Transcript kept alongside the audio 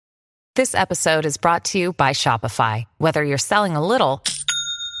This episode is brought to you by Shopify. Whether you're selling a little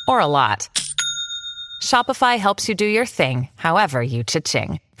or a lot, Shopify helps you do your thing, however you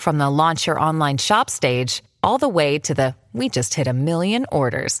cha-ching. From the launch your online shop stage, all the way to the we just hit 1 million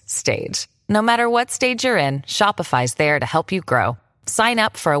orders stage. No matter what stage you're in, Shopify's there to help you grow. Sign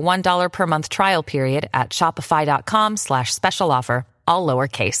up for a $1 per month trial period at shopify.com/special offer, all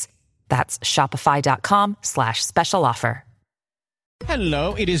lowercase. That's shopify.com/special offer.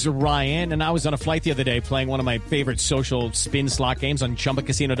 Hello, it is Ryan, and I was on a flight the other day playing one of my favorite social spin slot games on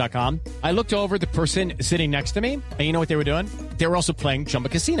ChumbaCasino.com. I looked over at the person sitting next to me, and you know what they were doing? They were also playing Chumba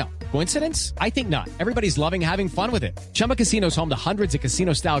Casino. Coincidence? I think not. Everybody's loving having fun with it. Chumba Casino is home to hundreds of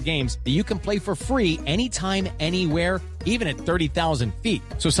casino-style games that you can play for free anytime, anywhere, even at 30,000 feet.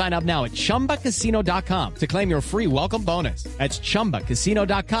 So sign up now at ChumbaCasino.com to claim your free welcome bonus. That's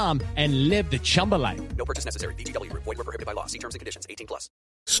ChumbaCasino.com and live the Chumba life. No purchase necessary. VGW. Void where prohibited by law. See terms and conditions. 18+.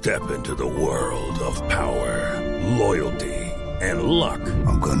 Step into the world of power, loyalty, and luck.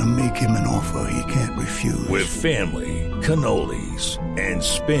 I'm gonna make him an offer he can't refuse. With family, cannolis, and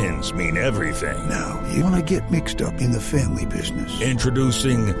spins mean everything. Now, you wanna get mixed up in the family business.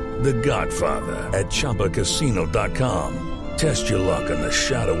 Introducing The Godfather at ChumbaCasino.com. Test your luck in the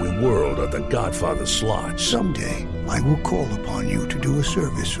shadowy world of The Godfather slot. Someday, I will call upon you to do a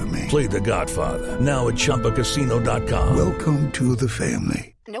service for me. Play The Godfather now at ChumbaCasino.com. Welcome to the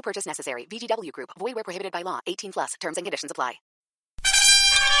family. No purchase necessary. VGW Group. Void where prohibited by law. 18+. Terms and conditions apply.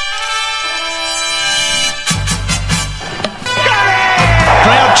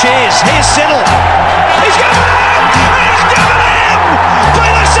 Crowd cheers. Here's Siddle. He's got it! He's got it!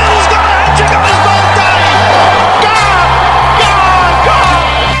 Taylor Siddle's got a hat-trick on his birthday!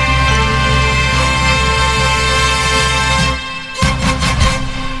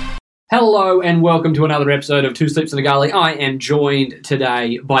 Hello and welcome to another episode of Two Sleeps in the Gully. I am joined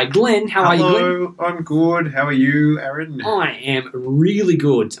today by Glenn. How are you, Glenn? Hello, I'm good. How are you, Aaron? I am really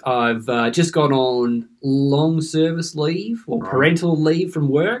good. I've just gone on long service leave or parental leave from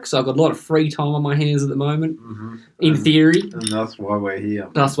work, so I've got a lot of free time on my hands at the moment, in theory. And that's why we're here.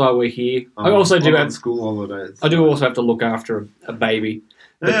 That's why we're here. I also do have school holidays. I do also have to look after a baby.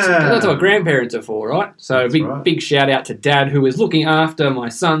 That's what grandparents are for, right? So big shout out to Dad, who is looking after my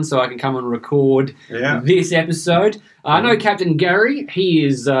son so I can come and record this episode. I know Captain Gary, he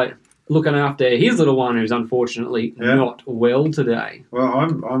is looking after his little one who's unfortunately not well today. Well,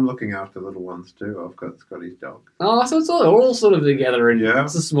 I'm looking after little ones too. I've got Scotty's dog. Oh, so it's all sort of together, and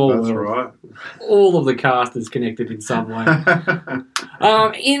it's a small world. That's right. All of the cast is connected in some way.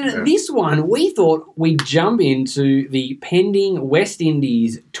 In this one, we thought we'd jump into the pending West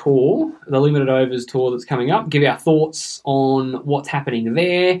Indies tour, the limited overs tour that's coming up, give our thoughts on what's happening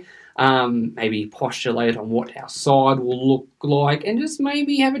there, maybe postulate on what our side will look like, and just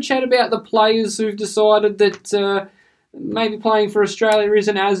maybe have a chat about the players who've decided that maybe playing for Australia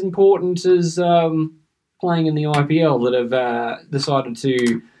isn't as important as playing in the IPL, that have decided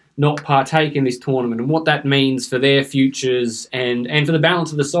to not partake in this tournament, and what that means for their futures and for the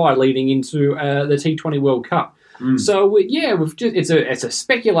balance of the side leading into the T20 World Cup. So it's a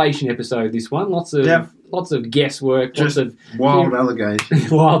speculation episode. This one, lots of guesswork, just lots of wild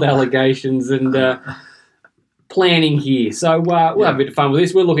allegations, and planning here. So we'll have a bit of fun with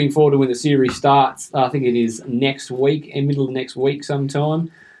this. We're looking forward to when the series starts. I think it is next week, in middle of next week sometime.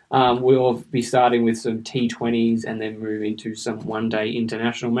 We'll be starting with some T20s and then move into some one-day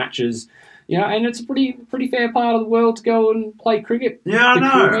international matches. And it's a pretty fair part of the world to go and play cricket. Yeah, I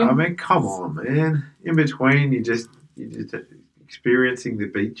know. I mean, come on, man. In between, you're just experiencing the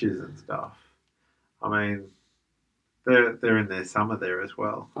beaches and stuff. I mean, they're in their summer there as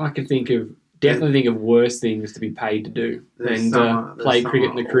well. I can definitely think of worse things to be paid to do than play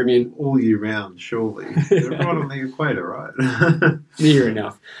cricket in the Caribbean. All year round, surely. They're right on the equator, right? Near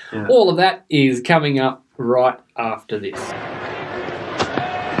enough. Yeah. All of that is coming up right after this. Got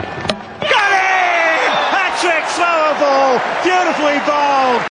it! Hat-trick, slower ball, beautifully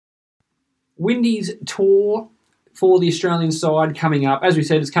bowled. Windies tour for the Australian side coming up. As we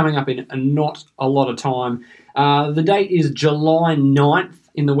said, it's coming up in not a lot of time. The date is July 9th.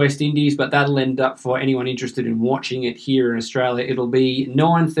 In the West Indies, but that'll end up, for anyone interested in watching it here in Australia, it'll be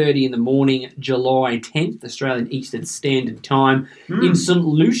 9:30 in the morning, July 10th, Australian Eastern Standard Time. In St.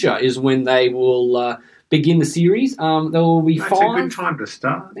 Lucia is when they will begin the series. There will be That's five. a good time to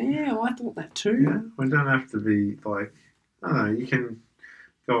start. Yeah, I thought that too. Yeah, we don't have to be like, I don't know, you can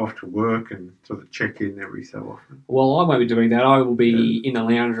go off to work and sort of check in every so often. Well, I won't be doing that. I will be in the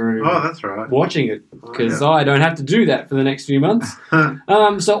lounge room Oh, that's right. watching it because yeah. I don't have to do that for the next few months.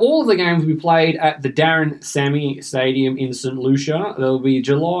 So all of the games will be played at the Darren Sammy Stadium in St. Lucia. There will be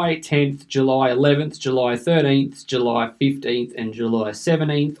July 10th, July 11th, July 13th, July 15th and July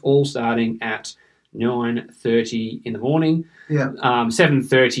 17th, all starting at 9:30 in the morning. Yeah.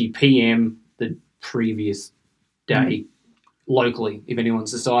 7:30 p.m. the previous day locally, if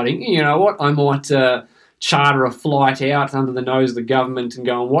anyone's deciding, you know what, I might charter a flight out under the nose of the government and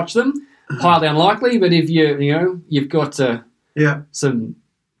go and watch them. Highly unlikely, but if you've got some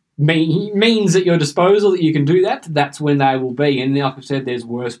means at your disposal that you can do that, that's when they will be. And like I said, there's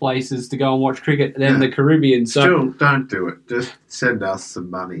worse places to go and watch cricket than the Caribbean. So still, don't do it. Just send us some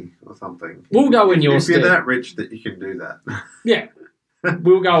money or something. We'll go in your If stead. you're that rich that you can do that. Yeah.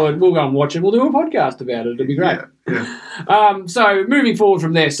 We'll go and watch it. We'll do a podcast about it. It'll be great. Yeah. So moving forward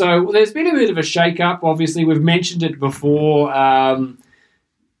from there, so there's been a bit of a shake-up. Obviously, we've mentioned it before.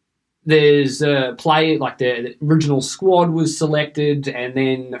 There's a play, like the original squad was selected, and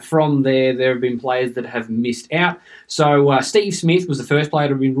then from there have been players that have missed out. So Steve Smith was the first player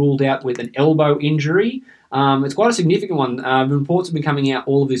to have been ruled out with an elbow injury. It's quite a significant one. Reports have been coming out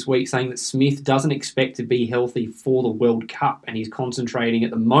all of this week saying that Smith doesn't expect to be healthy for the World Cup, and he's concentrating at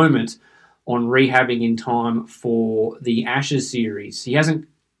the moment on rehabbing in time for the Ashes series. He hasn't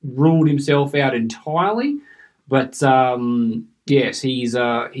ruled himself out entirely, but yes, his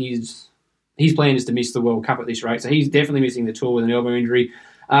plan is to miss the World Cup at this rate, so he's definitely missing the tour with an elbow injury.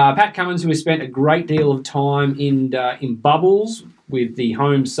 Pat Cummins, who has spent a great deal of time in bubbles with the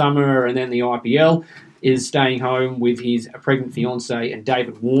home summer and then the IPL, is staying home with his pregnant fiancée, and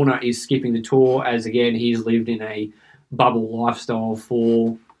David Warner is skipping the tour as, again, he's lived in a bubble lifestyle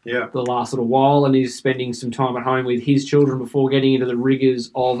for the last little while and is spending some time at home with his children before getting into the rigours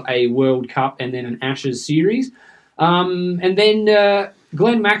of a World Cup and then an Ashes series. And then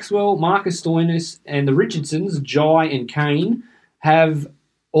Glenn Maxwell, Marcus Stoinis, and the Richardsons, Jai and Kane, have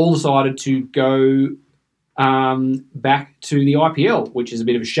all decided to go back to the IPL, which is a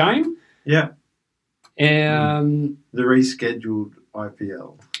bit of a shame. Yeah. The rescheduled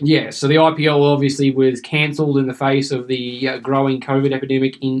IPL. Yeah, so the IPL obviously was cancelled in the face of the growing COVID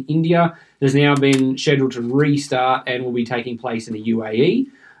epidemic in India. There's now been scheduled to restart and will be taking place in the UAE.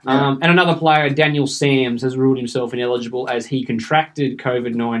 And another player, Daniel Sams, has ruled himself ineligible as he contracted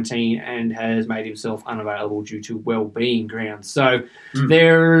COVID-19 and has made himself unavailable due to well-being grounds. So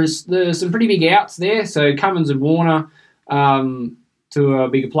there's some pretty big outs there. So Cummins and Warner to a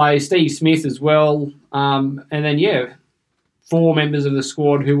bigger play, Steve Smith as well, and then, 4 members of the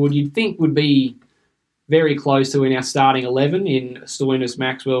squad who you'd think would be very close to in our starting 11 in Stoinis,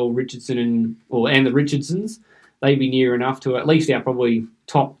 Maxwell, Richardson, and the Richardsons. They'd be near enough to at least our probably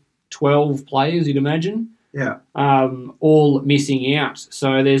top 12 players, you'd imagine. Yeah. All missing out.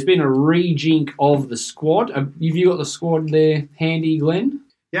 So there's been a rejink of the squad. Have you got the squad there handy, Glenn?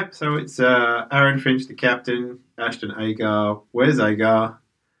 Yep, so it's Aaron Finch, the captain, Ashton Agar, Wes Agar,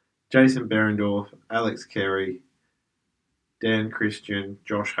 Jason Berendorf, Alex Carey, Dan Christian,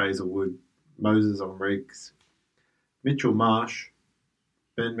 Josh Hazelwood, Moses Omrigs, Mitchell Marsh,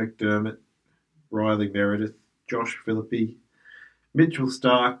 Ben McDermott, Riley Meredith, Josh Philippi, Mitchell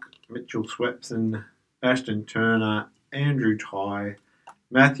Stark, Mitchell Swepson, Ashton Turner, Andrew Tye,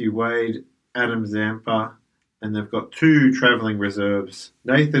 Matthew Wade, Adam Zampa, and they've got 2 travelling reserves,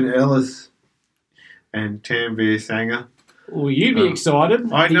 Nathan Ellis and Tanveer Sanger. Well, you'd be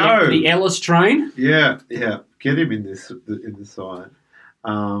excited. I know. The Ellis train. Yeah. Get him in the side.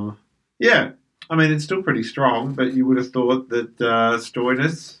 I mean, it's still pretty strong, but you would have thought that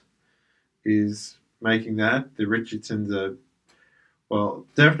Stoinis is making that. The Richardsons are,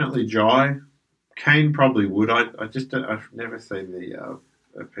 definitely Jai. Kane probably would. I've never seen the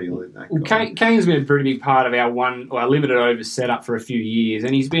appeal in that. Well, Kane's been a pretty big part of our limited over setup for a few years,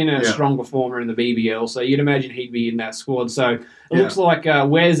 and he's been a strong performer in the BBL, so you'd imagine he'd be in that squad. So it looks like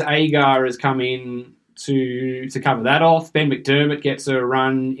Wes Agar has come in to cover that off. Ben McDermott gets a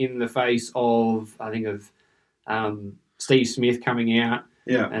run in the face of, Steve Smith coming out.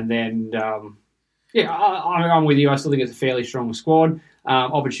 Yeah. And then, I'm with you. I still think it's a fairly strong squad.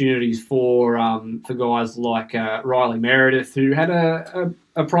 Opportunities for guys like Riley Meredith, who had a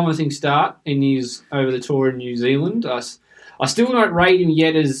promising start in his over the tour in New Zealand. I still don't rate him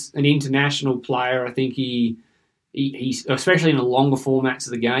yet as an international player. I think he especially in the longer formats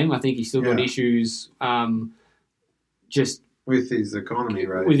of the game, I think he's still got issues just with his economy,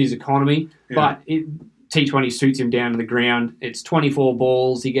 right? With his economy, but T20 suits him down to the ground. It's 24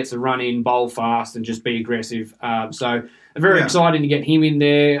 balls. He gets a run in, bowl fast, and just be aggressive. So very exciting to get him in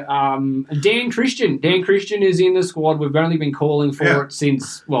there. Dan Christian is in the squad. We've only been calling for it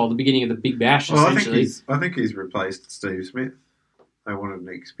since, the beginning of the Big Bash, essentially. I think he's replaced Steve Smith. They wanted an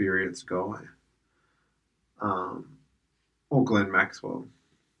experienced guy. Or Glenn Maxwell,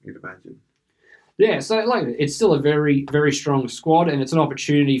 you'd imagine. Yeah, so it's still a very, very strong squad, and it's an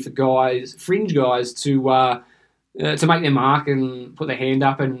opportunity for fringe guys, to make their mark and put their hand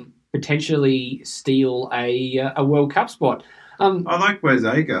up and potentially steal a World Cup spot. I like Wes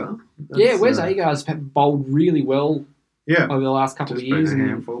Agar. Wes Agar's bowled really well over the last couple of years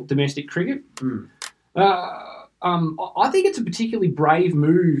in domestic cricket. I think it's a particularly brave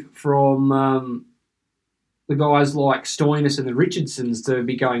move from the guys like Stoinis and the Richardsons to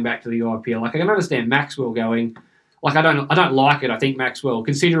be going back to the IPL. I can understand Maxwell going. I don't like it. I think Maxwell,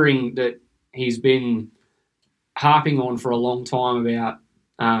 considering that he's been harping on for a long time about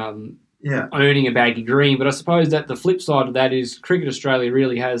earning a baggy green, but I suppose that the flip side of that is Cricket Australia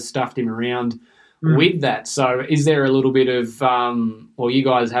really has stuffed him around with that. So is there a little bit of, you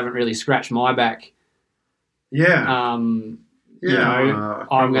guys haven't really scratched my back? I'm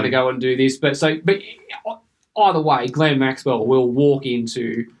going to go and do this. But either way, Glenn Maxwell will walk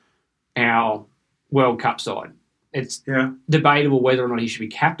into our World Cup side. It's debatable whether or not he should be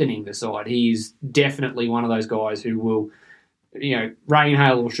captaining the side. He's definitely one of those guys who will, rain,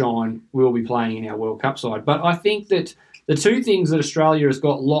 hail or shine, will be playing in our World Cup side. But I think that the two things that Australia has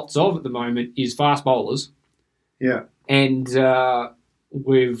got lots of at the moment is fast bowlers. Yeah. And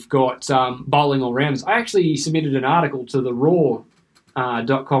we've got bowling all-rounders. I actually submitted an article to the raw.com.au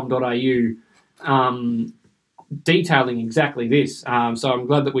detailing exactly this. So I'm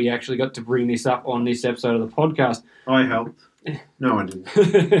glad that we actually got to bring this up on this episode of the podcast. I helped. No, I didn't. I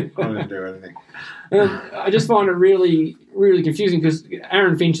didn't do anything. I just find it really, really confusing because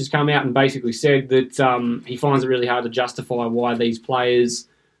Aaron Finch has come out and basically said that he finds it really hard to justify why these players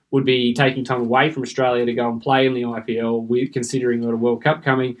would be taking time away from Australia to go and play in the IPL, considering a World Cup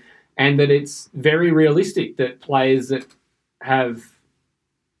coming, and that it's very realistic that players that have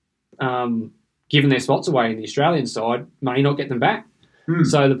given their spots away in the Australian side may not get them back.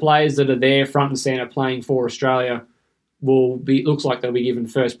 So the players that are there front and centre playing for Australia looks like they'll be given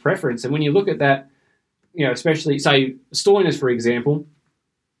first preference. And when you look at that, especially, say, Stoinis, for example,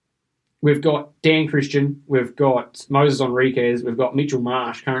 we've got Dan Christian, we've got Moses Enriquez, we've got Mitchell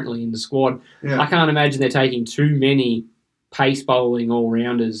Marsh currently in the squad. I can't imagine they're taking too many pace bowling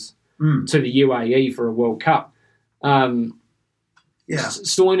all-rounders to the UAE for a World Cup.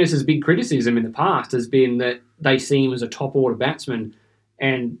 Stoinis' big criticism in the past has been that they see him as a top-order batsman,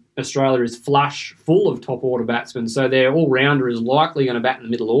 and Australia is flush full of top-order batsmen, so their all-rounder is likely going to bat in the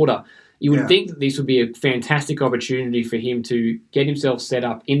middle order. You would think that this would be a fantastic opportunity for him to get himself set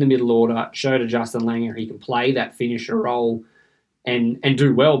up in the middle order, show to Justin Langer he can play that finisher role and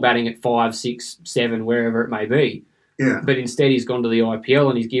do well batting at 5, 6, 7, wherever it may be. Yeah. But instead he's gone to the IPL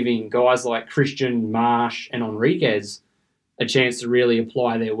and he's giving guys like Christian, Marsh and Enriquez a chance to really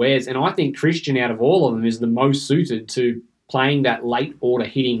apply their wares. And I think Christian, out of all of them, is the most suited to playing that late order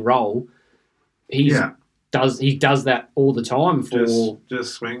hitting role. He does that all the time for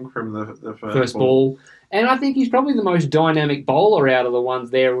just swing from the first ball. And I think he's probably the most dynamic bowler out of the ones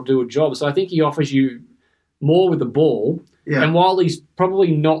there who'll do a job. So I think he offers you more with the ball. Yeah. And while he's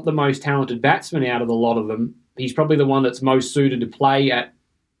probably not the most talented batsman out of the lot of them, he's probably the one that's most suited to play at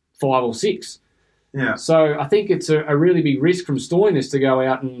 5 or 6. Yeah. So I think it's a really big risk from Stoinis to go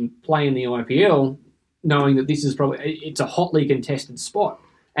out and play in the IPL, knowing that this is it's a hotly contested spot.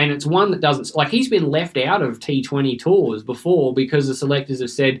 And it's one that doesn't... he's been left out of T20 tours before because the selectors have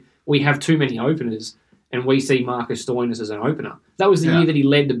said, we have too many openers and we see Marcus Stoinis as an opener. That was the year that he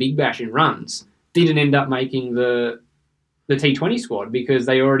led the Big Bash in runs. Didn't end up making the T20 squad because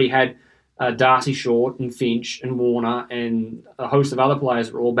they already had Darcy Short and Finch and Warner and a host of other players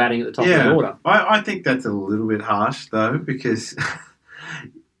that were all batting at the top of the order. I think that's a little bit harsh, though, because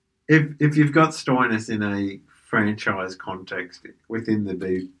if you've got Stoinis in a franchise context within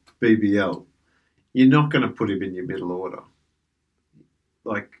the BBL, you're not going to put him in your middle order.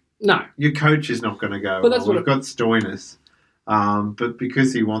 No. Your coach is not going to go, we've got Stoinis, but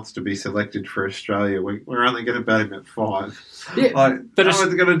because he wants to be selected for Australia, we're only going to bat him at 5. Yeah, but how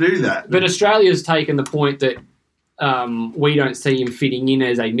is it going to do that? But Australia's taken the point that we don't see him fitting in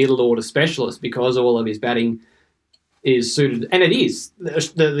as a middle order specialist because all of his batting is suited, and it is.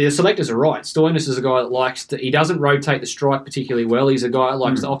 The selectors are right. Stoinis is a guy that he doesn't rotate the strike particularly well. He's a guy that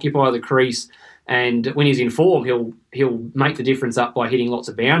likes to occupy the crease, and when he's in form, he'll make the difference up by hitting lots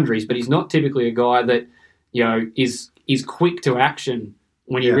of boundaries. But he's not typically a guy that is quick to action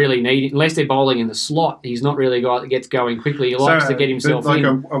when you really need it. Unless they're bowling in the slot, he's not really a guy that gets going quickly. He likes to get himself in.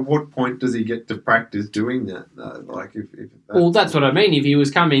 At what point does he get to practice doing that, though? Like, That's what I mean. If he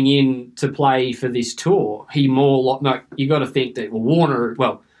was coming in to play for this tour, you got to think that Warner.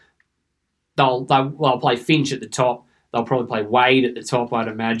 Well, they'll play Finch at the top. They'll probably play Wade at the top, I'd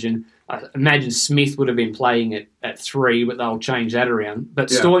imagine. I imagine Smith would have been playing at 3, but they'll change that around. But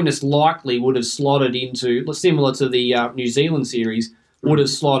Stoinis likely would have slotted into, similar to the New Zealand series, would have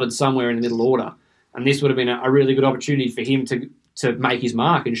slotted somewhere in the middle order. And this would have been a really good opportunity for him to make his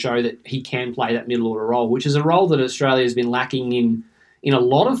mark and show that he can play that middle order role, which is a role that Australia has been lacking in a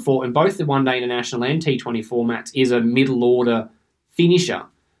lot of in both the One Day International and T20 formats, is a middle order finisher.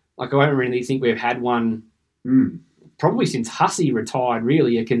 Like, I don't really think we've had one probably since Hussey retired,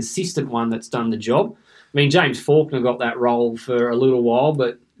 really, a consistent one that's done the job. I mean, James Faulkner got that role for a little while,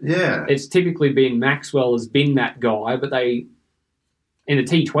 but it's typically been Maxwell has been that guy, but in the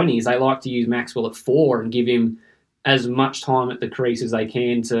T20s, they like to use Maxwell at 4 and give him as much time at the crease as they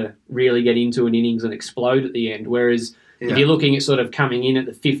can to really get into an innings and explode at the end. Whereas if you're looking at sort of coming in at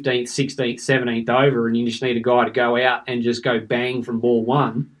the 15th, 16th, 17th over and you just need a guy to go out and just go bang from ball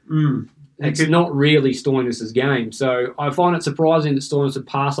 1, it's not really Stoinis' game. So I find it surprising that Stoinis would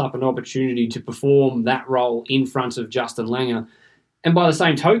pass up an opportunity to perform that role in front of Justin Langer. And by the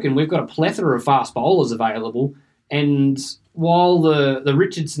same token, we've got a plethora of fast bowlers available. And while the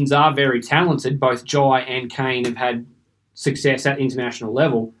Richardsons are very talented, both Jai and Kane have had success at international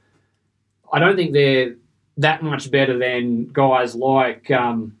level, I don't think they're that much better than guys like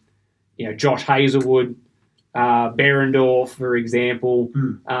Josh Hazlewood, Behrendorff, for example.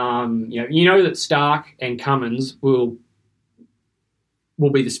 You know that Stark and Cummins will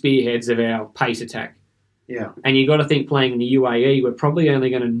be the spearheads of our pace attack. Yeah, and you got to think playing in the UAE, we're only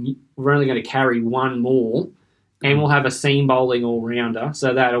going to carry one more, and we'll have a seam bowling all rounder.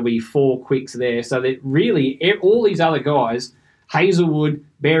 So that'll be 4 quicks there. So that really all these other guys, Hazlewood,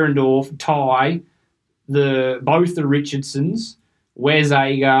 Behrendorff, Ty, both the Richardsons, Wes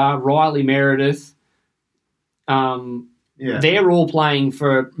Agar, Riley Meredith. They're all playing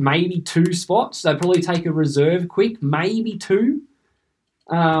for maybe 2 spots. They'll probably take a reserve quick, maybe 2.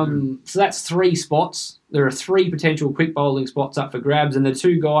 So that's 3 spots. There are 3 potential quick bowling spots up for grabs, and the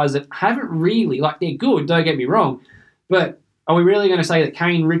 2 guys that haven't really, they're good, don't get me wrong, but are we really going to say that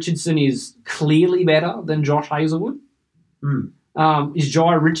Kane Richardson is clearly better than Josh Hazlewood? Is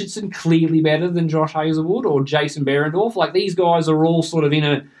Jai Richardson clearly better than Josh Hazlewood or Jason Behrendorff? These guys are all sort of in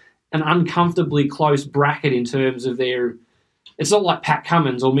an uncomfortably close bracket in terms of their... It's not like Pat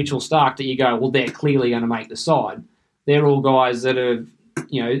Cummins or Mitchell Stark that you go, well, they're clearly going to make the side. They're all guys that have,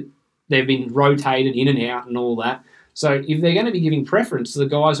 they've been rotated in and out and all that. So if they're going to be giving preference to the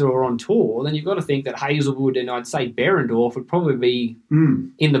guys who are on tour, then you've got to think that Hazlewood and I'd say Behrendorff would probably be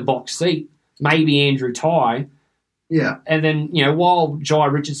in the box seat. Maybe Andrew Ty. Yeah. And then, while Jai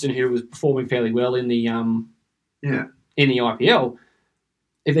Richardson, who was performing fairly well in the IPL,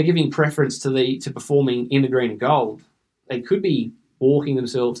 if they're giving preference to performing in the green and gold, they could be walking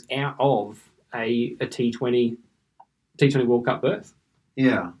themselves out of a T20 World Cup berth.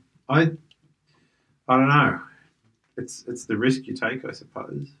 Yeah, I don't know. It's the risk you take, I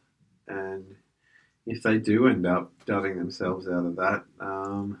suppose. And if they do end up dudding themselves out of that,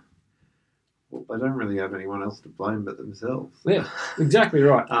 they don't really have anyone else to blame but themselves. Yeah, exactly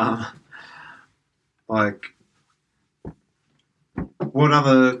right. What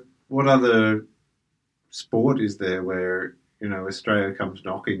other sport is there where Australia comes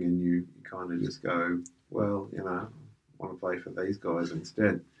knocking and you kind of just go, well, I want to play for these guys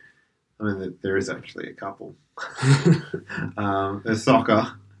instead? I mean, there is actually a couple. There's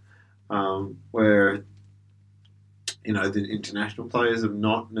soccer, where the international players have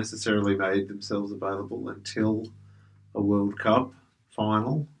not necessarily made themselves available until a World Cup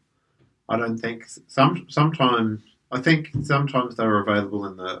final. I don't think sometimes they're available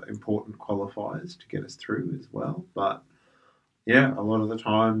in the important qualifiers to get us through as well. But yeah, a lot of the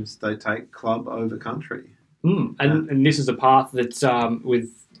times they take club over country. And this is a path that's I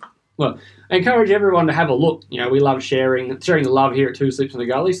encourage everyone to have a look. We love sharing the love here at Two Sleeps in the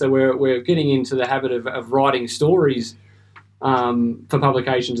Gully. So we're getting into the habit of writing stories for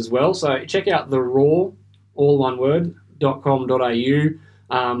publications as well. So check out the Raw, all one word, .com.au. We've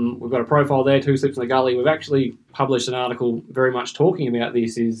got a profile there, Two Sleeps in the Gully. We've actually published an article very much talking about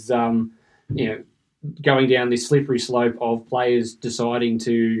this, is going down this slippery slope of players deciding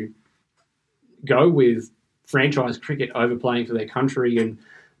to go with franchise cricket over playing for their country, and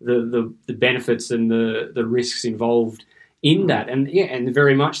the benefits and the risks involved in that. And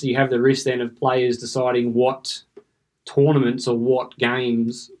very much you have the risk then of players deciding what tournaments or what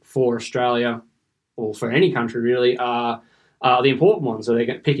games for Australia or for any country really are the important ones. So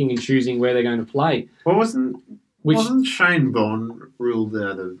they're picking and choosing where they're going to play. Well, wasn't Shane Bond ruled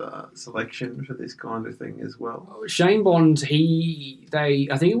out of selection for this kind of thing as well? Shane Bond, I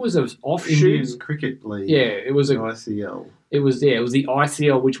think it was an offshoot Indian Cricket League. Yeah, it was the ICL. It was the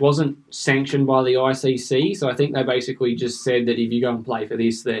ICL, which wasn't sanctioned by the ICC. So I think they basically just said that if you go and play for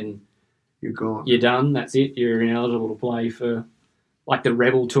this, then you're gone. You're done. That's it. You're ineligible to play for like the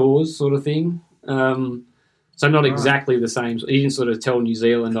Rebel Tours sort of thing. So not exactly the same. He didn't sort of tell New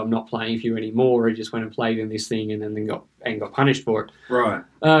Zealand, "I'm not playing for you anymore." He just went and played in this thing, and then got punished for it. Right.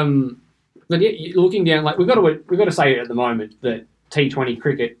 But yeah, looking down, like we've got to say at the moment that T20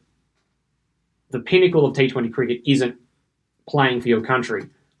 cricket, the pinnacle of T20 cricket, isn't playing for your country,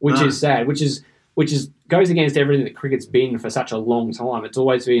 which is sad. Which is goes against everything that cricket's been for such a long time. It's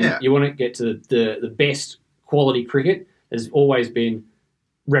always been you want to get to the best quality cricket. Has always been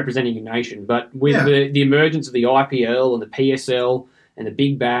representing your nation. But with the emergence of the IPL and the PSL and the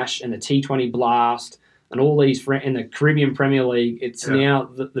Big Bash and the T20 Blast and all these and the Caribbean Premier League, it's now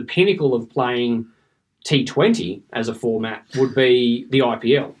the pinnacle of playing T20 as a format would be the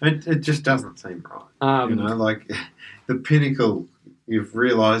IPL. It just doesn't seem right. Like the pinnacle, you've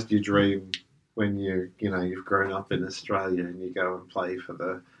realised your dream when you've grown up in Australia and you go and play for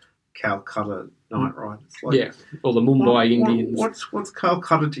the Calcutta Knight Riders. Like, or the Mumbai Indians. What's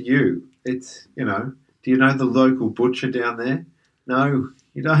Calcutta to you? It's, do you know the local butcher down there? No,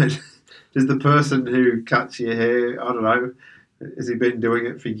 you don't. Does the person who cuts your hair, I don't know, has he been doing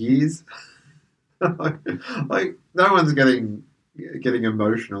it for years? like no one's getting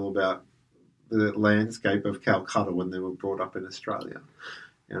emotional about the landscape of Calcutta when they were brought up in Australia.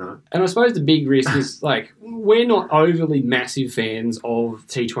 And I suppose the big risk is, like, we're not overly massive fans of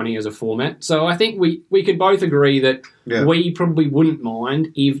T20 as a format. So I think we could both agree that we probably wouldn't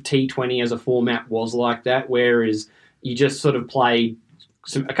mind if T20 as a format was like that, whereas you just sort of played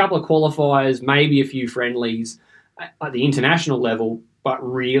a couple of qualifiers, maybe a few friendlies at the international level, but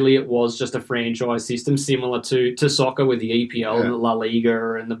really it was just a franchise system similar to soccer with the EPL and the La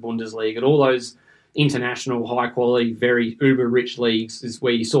Liga and the Bundesliga and all those international, high-quality, very uber-rich leagues is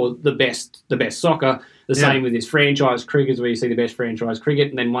where you saw the best soccer. The same with this franchise cricket is where you see the best franchise cricket.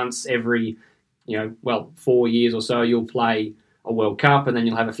 And then once every, 4 years or so, you'll play a World Cup and then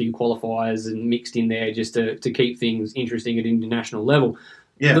you'll have a few qualifiers and mixed in there just to keep things interesting at international level.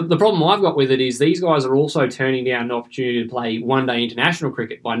 Yeah. The problem I've got with it is these guys are also turning down an opportunity to play one-day international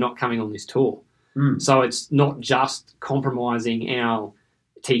cricket by not coming on this tour. So it's not just compromising our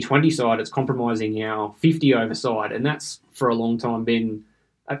T20 side, it's compromising our 50-over side, and that's for a long time been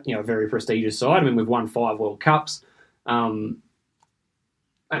a very prestigious side. I mean, we've won 5 World Cups. You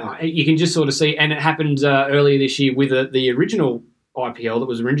can just sort of see, and it happened earlier this year with the original IPL that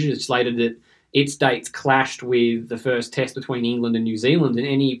was originally slated that its dates clashed with the first test between England and New Zealand, and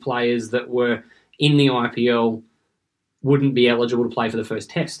any players that were in the IPL wouldn't be eligible to play for the first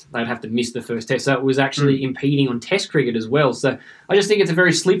test. They'd have to miss the first test. So it was actually impeding on test cricket as well. So I just think it's a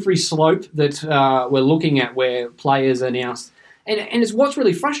very slippery slope that we're looking at where players are now... And it's what's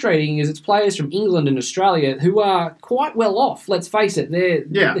really frustrating is it's players from England and Australia who are quite well off, let's face it.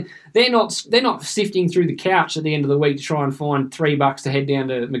 They're not sifting through the couch at the end of the week to try and find $3 to head down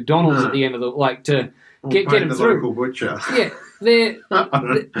to McDonald's at the end of the... to get them the through. Local butcher. Yeah. They're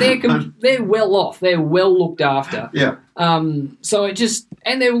well off. They're well looked after. Yeah. So it just,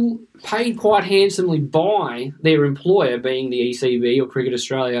 and they're paid quite handsomely by their employer, being the ECB or Cricket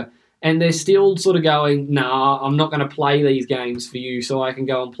Australia, and they're still sort of going, nah, I'm not going to play these games for you, so I can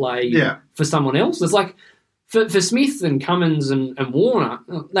go and play for someone else. It's like for Smith and Cummins and Warner,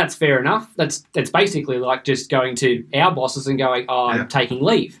 that's fair enough. That's basically like just going to our bosses and going, I'm taking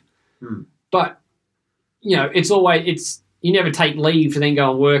leave. But it's you never take leave to then go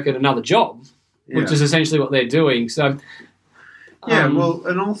and work at another job, which is essentially what they're doing. So, well,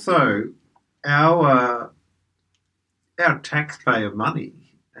 and also our taxpayer money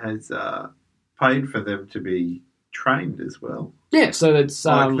has paid for them to be trained as well. Yeah, so it's...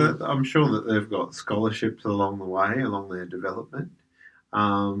 I'm sure that they've got scholarships along the way, along their development.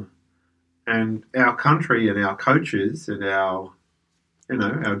 And our country and our coaches and our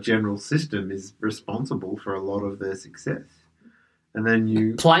general system is responsible for a lot of their success. And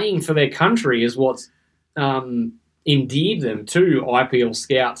then playing for their country is what's endeared them to IPL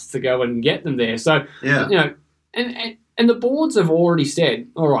scouts to go and get them there. So, and the boards have already said,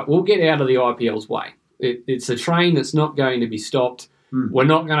 all right, we'll get out of the IPL's way. It's a train that's not going to be stopped. We're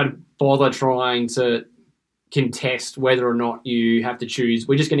not going to bother trying to contest whether or not you have to choose.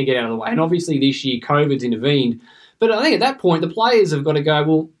 We're just going to get out of the way. And obviously this year COVID's intervened, But I think at that point, the players have got to go,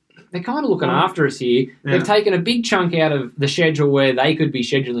 well, they're kind of looking after us here. Yeah. They've taken a big chunk out of the schedule where they could be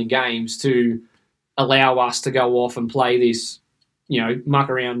scheduling games to allow us to go off and play this, muck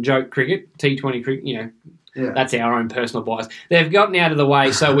around joke cricket, T20 cricket, That's our own personal bias. They've gotten out of the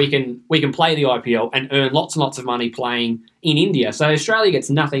way so we can play the IPL and earn lots and lots of money playing in India. So Australia gets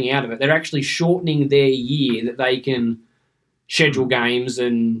nothing out of it. They're actually shortening their year that they can schedule games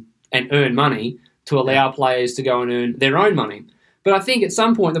and earn money to allow players to go and earn their own money. But I think at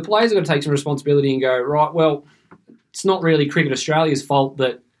some point the players have got to take some responsibility and go, right, well, it's not really Cricket Australia's fault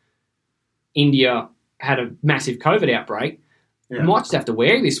that India had a massive COVID outbreak. We might just have to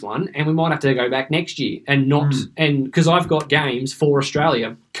wear this one, and we might have to go back next year and not and because I've got games for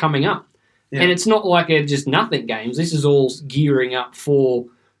Australia coming up, and it's not like they're just nothing games. This is all gearing up for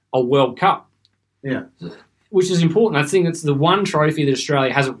a World Cup, which is important. I think it's the one trophy that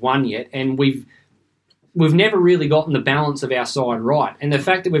Australia hasn't won yet, and we've never really gotten the balance of our side right. And the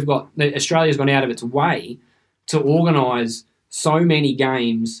fact that Australia's gone out of its way to organise so many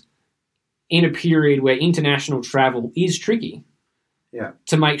games in a period where international travel is tricky.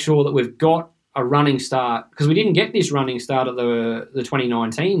 To make sure that we've got a running start, because we didn't get this running start at the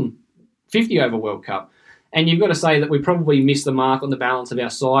 2019 50-over World Cup. And you've got to say that we probably missed the mark on the balance of our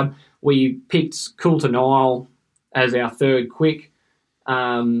side. We picked Coulter Nile as our third quick.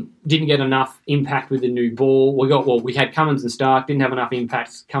 Didn't get enough impact with the new ball. We had Cummins and Stark, didn't have enough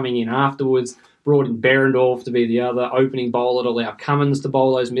impact coming in afterwards. Brought in Behrendorff to be the other opening bowler to allow Cummins to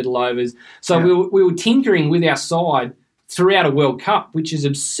bowl those middle overs. So we were tinkering with our side throughout a World Cup, which is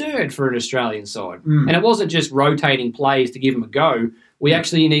absurd for an Australian side. And it wasn't just rotating plays to give them a go. We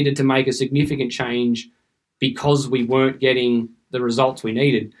actually needed to make a significant change because we weren't getting the results we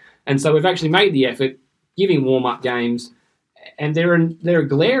needed. And so we've actually made the effort, giving warm-up games, and there are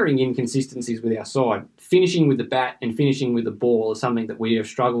glaring inconsistencies with our side. Finishing with the bat and finishing with the ball is something that we have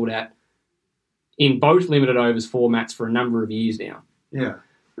struggled at in both limited overs formats for a number of years now.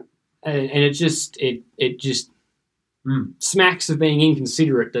 And it just smacks of being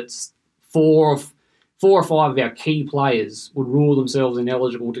inconsiderate that four or five of our key players would rule themselves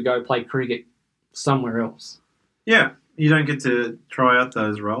ineligible to go play cricket somewhere else. Yeah, you don't get to try out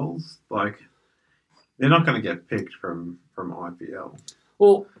those roles. Like, they're not going to get picked from IPL.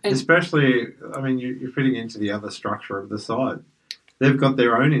 Well, especially, I mean, you're fitting into the other structure of the side. They've got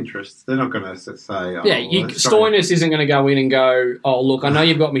their own interests. They're not going to say, Stoinis isn't going to go in and go, oh, look, I know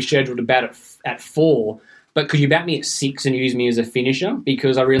you've got me scheduled to bat at 4, but could you bat me at 6 and use me as a finisher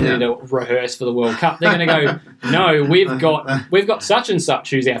because I really need to rehearse for the World Cup? They're going to go, no, we've got such and such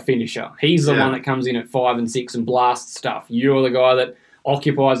who's our finisher. He's the one that comes in at 5 and 6 and blasts stuff. You're the guy that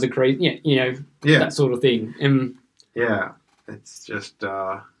occupies the crease, that sort of thing. It's just...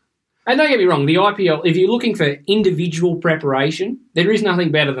 And don't get me wrong, the IPL, if you're looking for individual preparation, there is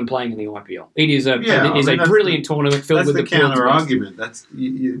nothing better than playing in the IPL. It is a brilliant tournament filled with the counter-argument. That's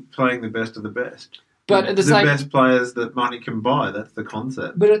you're playing the best of the best. But at the best players that money can buy. That's the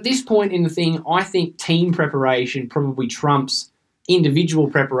concept. But at this point in the thing, I think team preparation probably trumps individual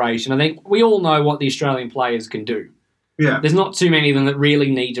preparation. I think we all know what the Australian players can do. There's not too many of them that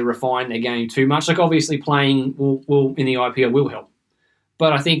really need to refine their game too much. Like, obviously, playing will in the IPL will help.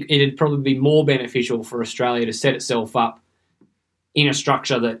 But I think it'd probably be more beneficial for Australia to set itself up in a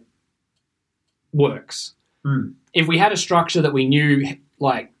structure that works. If we had a structure that we knew,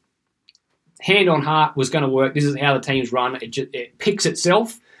 like, hand on heart was going to work, this is how the teams run, it picks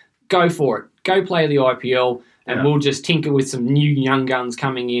itself, go for it. Go play the IPL, and we'll just tinker with some new young guns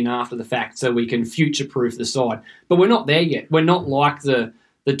coming in after the fact so we can future-proof the side. But we're not there yet. We're not like the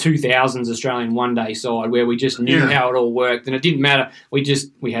 2000s Australian one-day side where we just knew how it all worked, and it didn't matter. We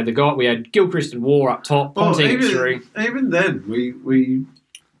had Gilchrist and Waugh up top, Ponting at 3. Even then, we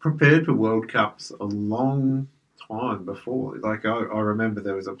prepared for World Cups a long time before. Like, I remember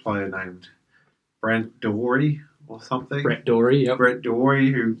there was a player named Brent Dorey or something. Brett Dorey, yep. Brett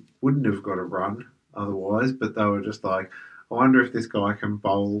Dorey, who wouldn't have got a run otherwise, but they were just like, I wonder if this guy can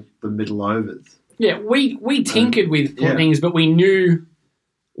bowl the middle overs. Yeah, we tinkered with things, but we knew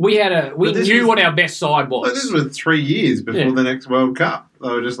what our best side was. Like, this was 3 years before the next World Cup. They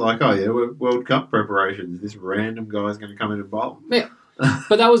were just like, we're World Cup preparations. This random guy's going to come in and bowl. Yeah,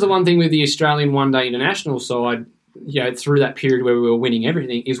 but that was the one thing with the Australian one-day international side, through that period where we were winning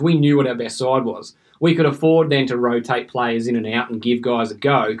everything, is we knew what our best side was. We could afford then to rotate players in and out and give guys a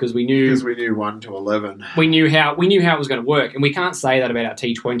go because we knew 1 to 11. We knew how it was going to work, and we can't say that about our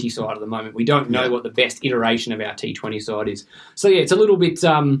T20 side at the moment. We don't know what the best iteration of our T20 side is. So it's a little bit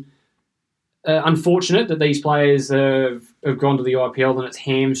unfortunate that these players have gone to the IPL and it's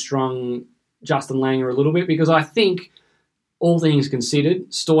hamstrung Justin Langer a little bit because I think, all things considered,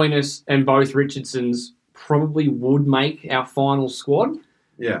 Stoinis and both Richardsons probably would make our final squad.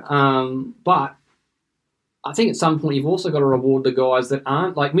 Yeah. But I think at some point you've also got to reward the guys that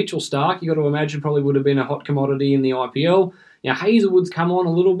aren't. Like Mitchell Stark, you got to imagine probably would have been a hot commodity in the IPL. Hazelwood's come on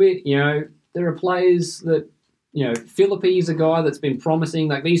a little bit. There are players that, Philippi's a guy that's been promising.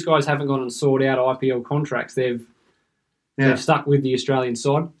 Like these guys haven't gone and sought out IPL contracts. They've stuck with the Australian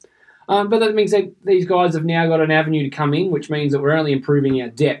side. But that means that these guys have now got an avenue to come in, which means that we're only improving our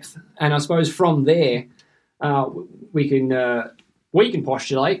depth. And I suppose from there, we can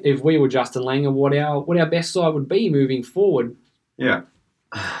postulate, if we were Justin Langer, what our best side would be moving forward. Yeah.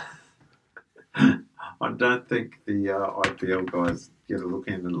 I don't think the IPL guys get a look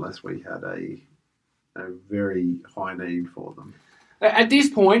in unless we had a very high need for them. At this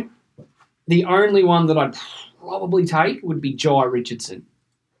point, the only one that I'd probably take would be Jai Richardson.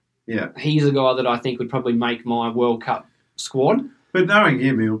 Yeah. He's a guy that I think would probably make my World Cup squad. But knowing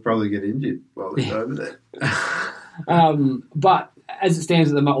him, he'll probably get injured while he's over there. But as it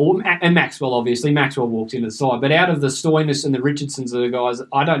stands at the moment, and Maxwell, obviously, Maxwell walks into the side. But out of the Stoinis and the Richardsons are the guys,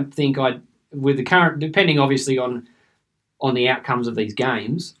 I don't think with the current, depending obviously on the outcomes of these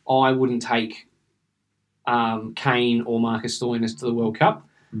games, I wouldn't take Kane or Marcus Stoinis to the World Cup.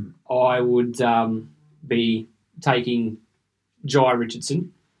 I would be taking Jai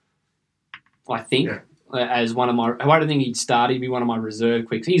Richardson, I think, as one of my... I don't think he'd start. He'd be one of my reserve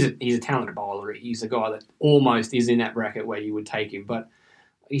quicks. He's a talented bowler. He's a guy that almost is in that bracket where you would take him, but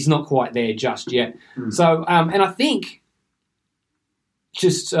he's not quite there just yet. So, and I think,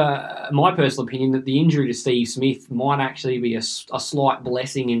 just my personal opinion, that the injury to Steve Smith might actually be a slight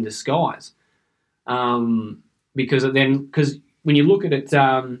blessing in disguise. Because when you look at it,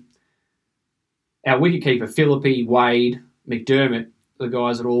 our wicketkeeper, Philippi, Wade, McDermott, the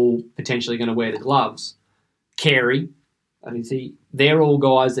guys that are all potentially going to wear the gloves, Carey, they're all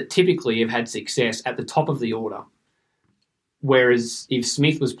guys that typically have had success at the top of the order. Whereas if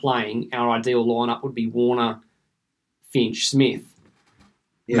Smith was playing, our ideal lineup would be Warner, Finch, Smith,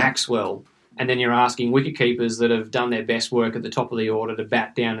 Maxwell, and then you're asking wicketkeepers that have done their best work at the top of the order to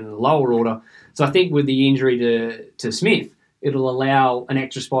bat down in the lower order. So I think with the injury to Smith, it'll allow an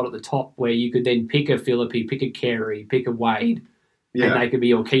extra spot at the top where you could then pick a Philippi, pick a Carey, pick a Wade, and they could be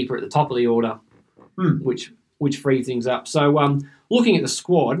your keeper at the top of the order, which frees things up. So looking at the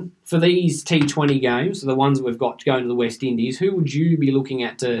squad for these T20 games, so the ones that we've got going to the West Indies, who would you be looking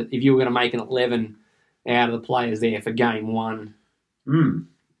at if you were going to make an 11 out of the players there for game one?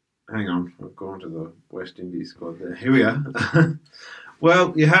 Hang on, I've gone to the West Indies squad there. Here we are.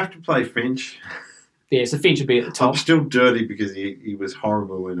 Well, you have to play Finch. Yeah, so Finch would be at the top. I'm still dirty because he was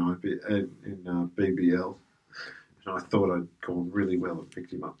horrible in BBL. And I thought I'd gone really well and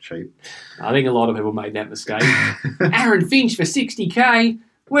picked him up cheap. I think a lot of people made that mistake. Aaron Finch for 60k.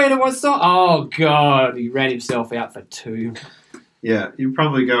 Where do I start? Oh, God. He ran himself out for 2. Yeah, you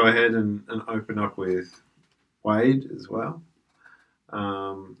probably go ahead and open up with Wade as well.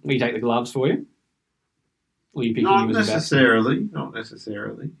 Will you take the gloves for you? Or are you picking Not him as necessarily. Not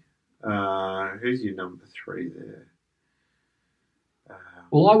necessarily. Who's your number 3 there?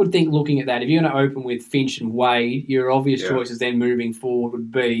 Well, I would think looking at that, if you're going to open with Finch and Wade, your obvious choices then moving forward would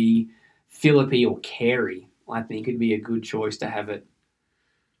be Philippi or Carey. I think it'd be a good choice to have it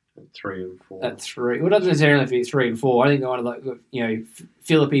at 3 and 4. At 3. Well, it doesn't necessarily have to be 3 and 4. I think one of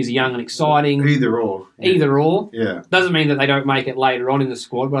Philippi's young and exciting. Either or. Either or. Yeah. Doesn't mean that they don't make it later on in the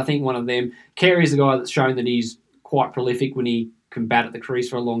squad, but I think one of them. Carey's the guy that's shown that he's quite prolific when he can bat at the crease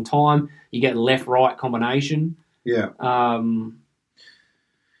for a long time. You get left-right combination. Yeah.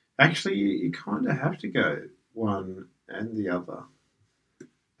 Actually, you kind of have to go one and the other.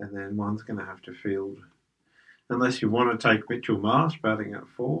 And then one's going to have to field. Unless you want to take Mitchell Marsh batting at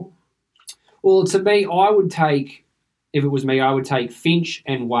 4. Well, to me, if it was me, I would take Finch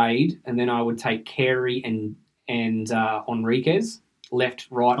and Wade, and then I would take Carey and Enriquez,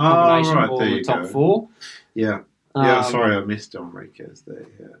 left-right combination, all the top 4. Yeah. Yeah, sorry, I missed Enriquez there,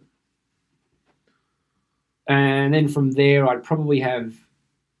 yeah. And then from there, I'd probably have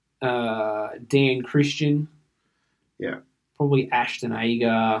Dan Christian. Yeah. Probably Ashton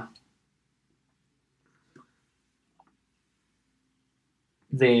Agar.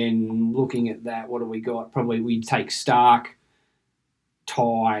 Then looking at that, what do we got? Probably we'd take Stark,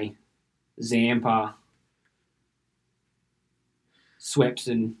 Ty, Zampa,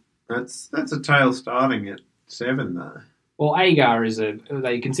 Swepson. That's a tail starting at 7 though. Well, Agar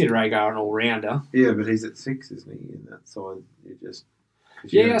they consider Agar an all-rounder. Yeah, but he's at 6, isn't he? In that side,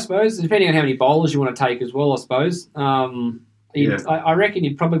 I suppose, depending on how many bowlers you want to take as well, I suppose. I reckon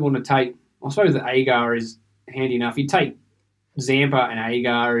you'd probably want to take I suppose that Agar is handy enough. You take Zampa and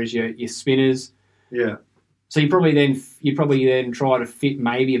Agar as your spinners. Yeah. So you probably then try to fit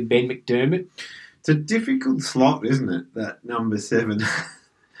maybe a Ben McDermott. It's a difficult slot, isn't it? That number 7,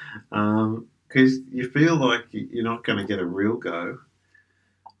 because you feel like you're not going to get a real go.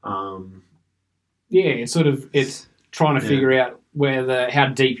 It's trying to figure out how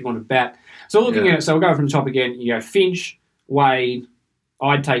deep you want to bat. So looking at it, so we'll go from the top again. You go Finch, Wade.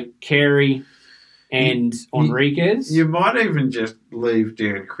 I'd take Carey and Enriquez. You might even just leave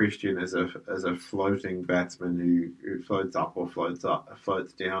Dan Christian as a floating batsman who floats up or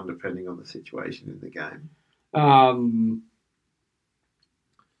floats down depending on the situation in the game.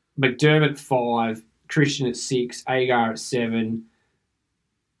 McDermott 5, Christian at 6, Agar at 7.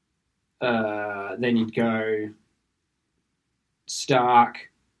 Then you'd go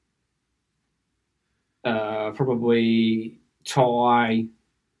Stark, probably Ty,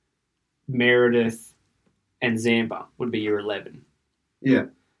 Meredith, and Zampa would be your 11. Yeah,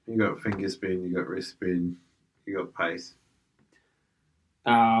 you got finger spin, you got wrist spin, you got pace,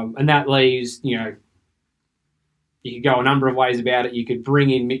 and that leaves you could go a number of ways about it. You could bring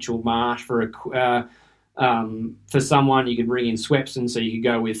in Mitchell Marsh for someone. You could bring in Swepson, so you could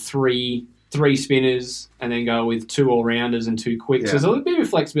go with three spinners and then go with 2 all-rounders and 2 quicks. Yeah. So there's a little bit of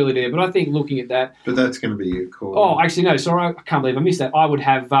flexibility there, but I think looking at that... But that's going to be your call. Oh, actually, no, sorry, I can't believe I missed that. I would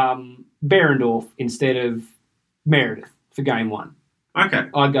have Behrendorff instead of Meredith for game 1. Okay.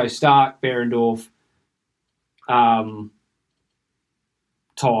 I'd go Stark, Behrendorff, Ty.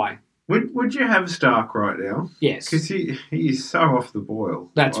 Would you have Stark right now? Yes. Because he is so off the boil.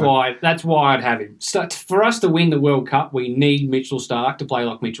 That's why I'd have him. For us to win the World Cup, we need Mitchell Stark to play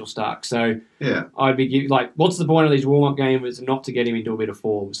like Mitchell Stark. So yeah, I'd be what's the point of these warm-up games? Not to get him into a bit of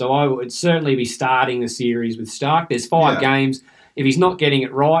form. So I would certainly be starting the series with Stark. There's 5 games. If he's not getting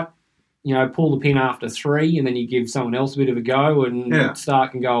it right, pull the pin after 3 and then you give someone else a bit of a go and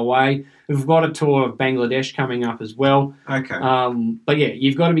Stark can go away. We've got a tour of Bangladesh coming up as well. Okay. But yeah,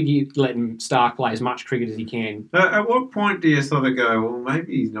 you've got to be letting Stark play as much cricket as he can. At what point do you sort of go, well,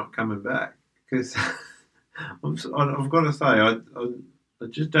 maybe he's not coming back? Because I've got to say, I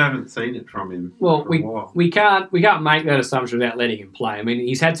just haven't seen it from him for a while. we can't make that assumption without letting him play. I mean,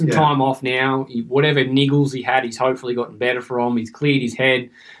 he's had some time off now. Whatever niggles he had, he's hopefully gotten better from. He's cleared his head.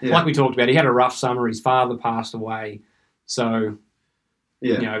 Yeah. Like we talked about, he had a rough summer. His father passed away. So...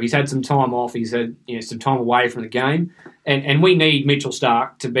 Yeah. He's had some time off. He's had some time away from the game. And we need Mitchell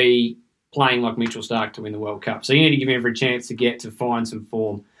Stark to be playing like Mitchell Stark to win the World Cup. So you need to give him every chance to find some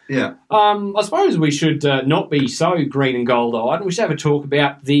form. Yeah. I suppose we should not be so green and gold-eyed. We should have a talk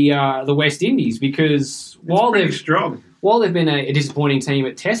about the West Indies because while they've been a disappointing team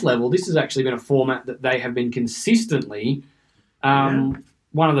at Test level, this has actually been a format that they have been consistently one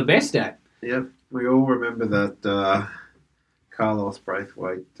of the best at. Yeah. We all remember that... Carlos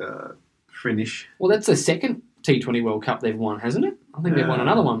Braithwaite finish. Well, that's the second T20 World Cup they've won, hasn't it? I think they've won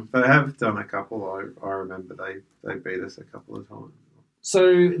another one. They have done a couple. I remember they beat us a couple of times.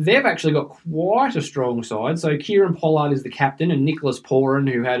 So they've actually got quite a strong side. So Kieran Pollard is the captain and Nicholas Pooran,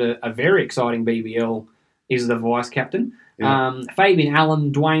 who had a very exciting BBL, is the vice-captain. Yeah. Fabian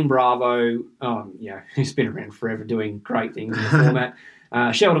Allen, Dwayne Bravo, he's been around forever doing great things in the format.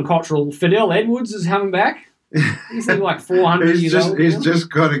 Sheldon Cottrell. Fidel Edwards is coming back. He's like 400 years old. He's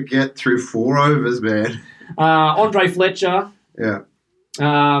just got to get through 4 overs, man. Andre Fletcher. Yeah.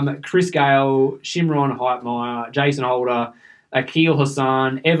 Chris Gale, Shimron Heitmeyer, Jason Holder, Akil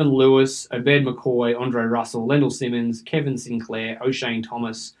Hassan, Evan Lewis, Obed McCoy, Andre Russell, Lendl Simmons, Kevin Sinclair, O'Shane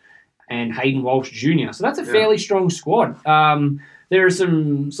Thomas, and Hayden Walsh Jr. So that's a fairly strong squad. There are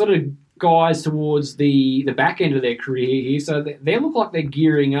some sort of guys towards the back end of their career here, so they look like they're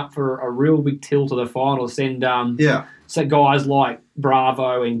gearing up for a real big tilt to the final. Send so guys like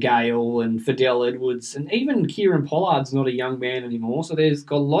Bravo and Gale and Fidel Edwards, and even Kieran Pollard's not a young man anymore, so there's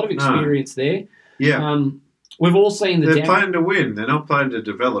got a lot of experience there. Yeah. We've all seen They're playing to win. They're not playing to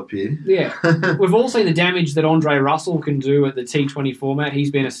develop here. Yeah. We've all seen the damage that Andre Russell can do at the T20 format. He's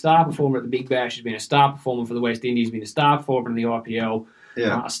been a star performer at the Big Bash. He's been a star performer for the West Indies. He's been a star performer in the IPL.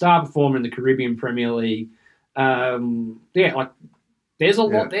 Yeah. A star performer in the Caribbean Premier League. There's a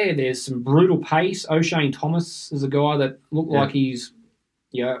lot there. There's some brutal pace. O'Shane Thomas is a guy that looked like he's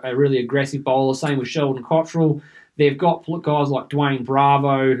a really aggressive bowler. Same with Sheldon Cottrell. They've got guys like Dwayne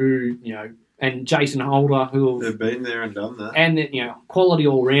Bravo who, and Jason Holder who they've been there and done that. And quality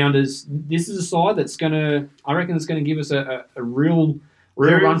all-rounders. This is a side that's going to give us a real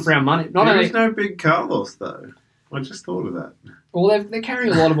run for our money. There's no big Carlos, though. I just thought of that. Well, they're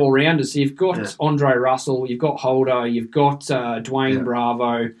carrying a lot of all-rounders. So you've got Andre Russell, you've got Holder, you've got Dwayne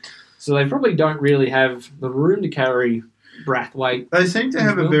Bravo. So they probably don't really have the room to carry Brathwaite. They seem to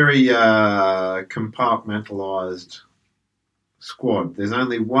have a very compartmentalised squad. There's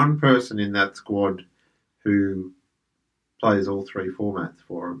only one person in that squad who plays all three formats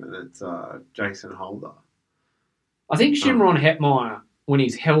for him, and it's Jason Holder. I think Shimron Hetmeyer, when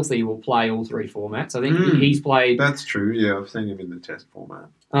he's healthy, will play all three formats. I think he's played... That's true, yeah. I've seen him in the test format.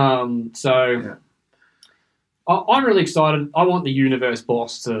 I'm really excited. I want the Universe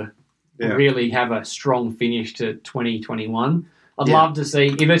boss to really have a strong finish to 2021. I'd love to see...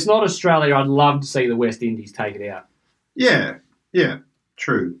 If it's not Australia, I'd love to see the West Indies take it out. Yeah,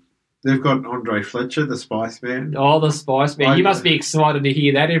 true. They've got Andre Fletcher, the Spice Man. Oh, the Spice Man. You must be excited to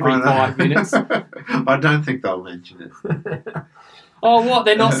hear that every 5 minutes. I don't think they'll mention it. Oh, what?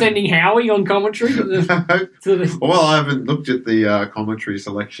 They're not sending Howie on commentary? Well, I haven't looked at the commentary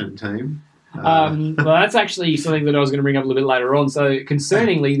selection team. Well, that's actually something that I was going to bring up a little bit later on. So,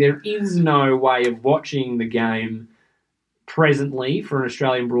 concerningly, there is no way of watching the game presently for an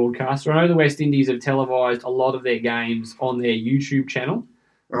Australian broadcaster. I know the West Indies have televised a lot of their games on their YouTube channel.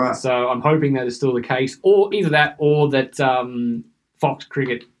 Right. So I'm hoping that is still the case, or either that, or that Fox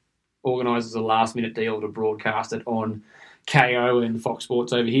Cricket organises a last-minute deal to broadcast it on KO and Fox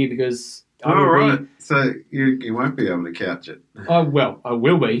Sports over here, because so you won't be able to catch it. I will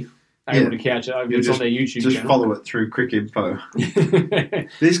be able to catch it. It's on their YouTube channel. Just follow it through Cricinfo.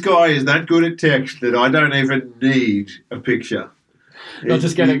 This guy is that good at text that I don't even need a picture.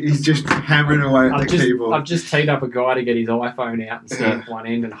 He's just hammering away at the keyboard. I've just teed up a guy to get his iPhone out and stand at one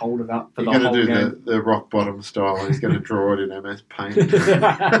end and hold it up for the whole game. He's going to do the rock bottom style. He's going to draw it in MS Paint.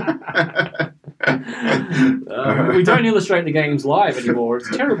 We don't illustrate the games live anymore. It's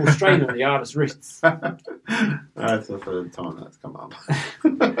a terrible strain on the artist's wrists. That's the third time that's come up.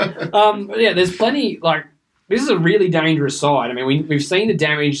 There's plenty, this is a really dangerous side. I mean, we've seen the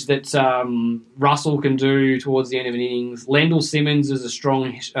damage that Russell can do towards the end of an innings. Lendl Simmons is a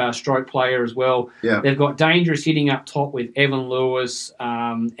strong stroke player as well. Yeah. They've got dangerous hitting up top with Evan Lewis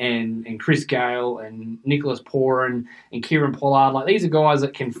and Chris Gale and Nicholas Poran and Kieran Pollard. These are guys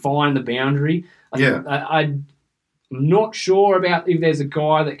that can find the boundary. I'm not sure about if there's a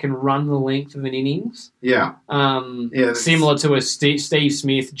guy that can run the length of an innings. Yeah. Similar to a Steve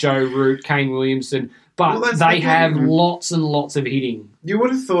Smith, Joe Root, Kane Williamson. But they have lots and lots of hitting. You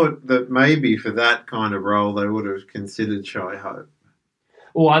would have thought that maybe for that kind of role they would have considered Shai Hope.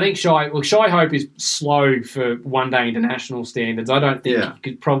 Well, I think Shai Hope is slow for one-day international standards. I don't think he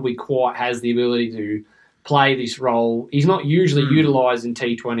could probably quite has the ability to play this role. He's not usually utilised in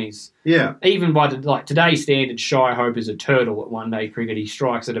T20s. Yeah. Even by today's standards, Shai Hope is a turtle at one-day cricket. He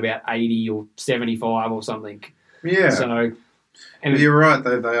strikes at about 80 or 75 or something. Yeah. So... And you're right,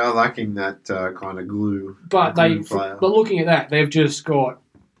 they are lacking that kind of glue. But looking at that, they've just got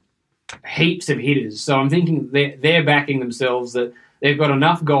heaps of hitters. So I'm thinking they're backing themselves that they've got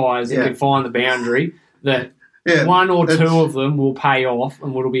enough guys that can find the boundary that one or two of them will pay off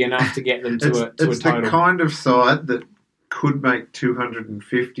and will be enough to get them to a total. It's the kind of side that could make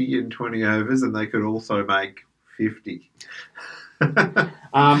 250 in 20 overs, and they could also make 50.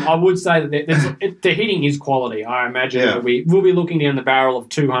 I would say that the hitting is quality. I imagine that we'll be looking down the barrel of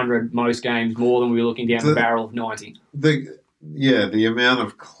 200 most games more than we'll be looking down the barrel of 90. The amount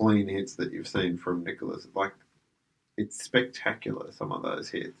of clean hits that you've seen from Nicholas, it's spectacular, some of those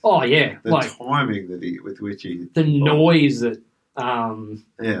hits. Oh, yeah. The timing with which he... The noise that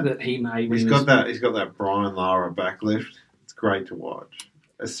he made. He's got that Brian Lara backlift. It's great to watch,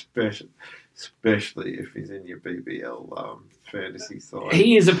 especially if he's in your BBL fantasy side.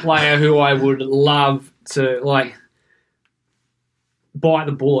 He is a player who I would love to bite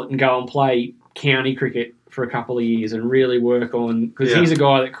the bullet and go and play county cricket for a couple of years and really work on, because he's a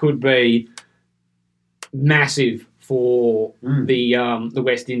guy that could be massive for the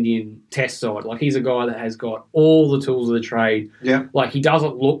West Indian Test side. He's a guy that has got all the tools of the trade. Yeah. He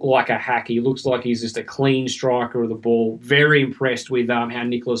doesn't look like a hack. He looks like he's just a clean striker of the ball. Very impressed with how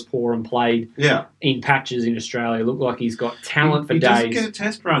Nicholas Poran played in patches in Australia. Looked like he's got talent for days. He doesn't get a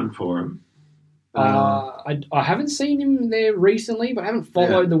test run for him. I haven't seen him there recently, but I haven't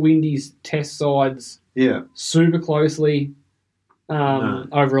followed the Windies Test sides super closely.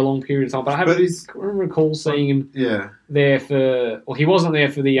 Over a long period of time. But I haven't recall seeing him there for... Well, he wasn't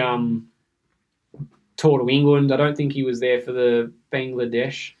there for the Tour to England. I don't think he was there for the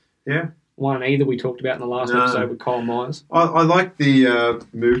Bangladesh one either. We talked about in the last episode with Kyle Myers. I like the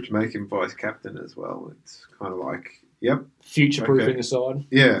move to make him vice captain as well. It's kind of future-proofing the side.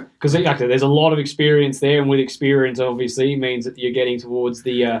 Yeah. Because there's a lot of experience there, and with experience, obviously, means that you're getting towards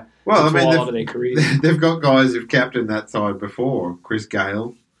the twilight of their career. They've got guys who've captained that side before. Chris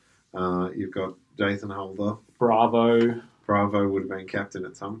Gale, You've got Jason Holder. Bravo. Bravo would have been captain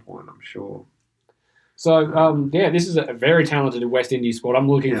at some point, I'm sure. So, this is a very talented West Indies squad. I'm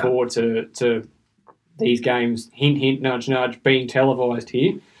looking forward to these games, hint, hint, nudge, nudge, being televised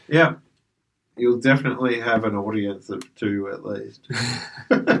here. Yeah. You'll definitely have an audience of 2 at least.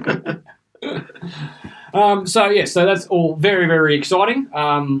 So that's all very, very exciting.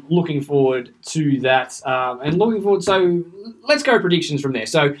 Looking forward to that. So let's go predictions from there.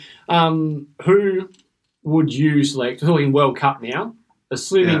 So who would you select? We're talking World Cup now,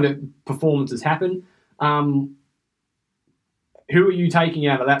 assuming that performances happen. Who are you taking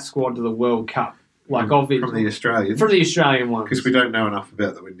out of that squad to the World Cup? From the Australians? From the Australian ones. Because we don't know enough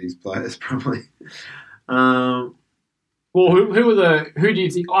about the Windies players, probably. Well, who do you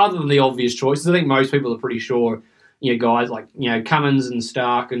think, other than the obvious choices? I think most people are pretty sure, guys like, Cummins and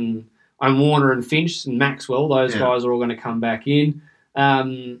Stark and Warner and Finch and Maxwell, those guys are all going to come back in.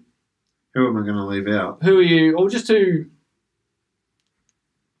 Who am I going to leave out? Who are you, or just who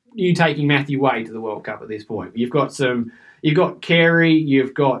you taking Matthew Wade to the World Cup at this point? You've got Carey,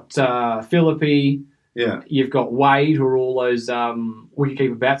 you've got Philippi, you've got Wade, who are all those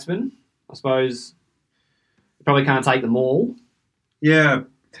wicketkeeper batsmen. I suppose you probably can't take them all. Yeah,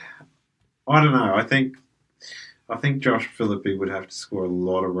 I don't know. I think Josh Philippi would have to score a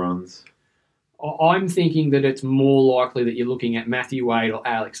lot of runs. I'm thinking that it's more likely that you're looking at Matthew Wade or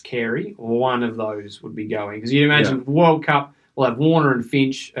Alex Carey. One of those would be going. Because you imagine World Cup, we'll have Warner and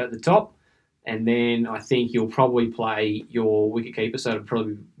Finch at the top, and then I think you'll probably play your wicketkeeper, so it'll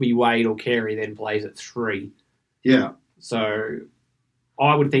probably be Wade or Carey then plays at 3. Yeah. So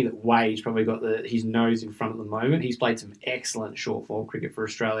I would think that Wade's probably got his nose in front at the moment. He's played some excellent short form cricket for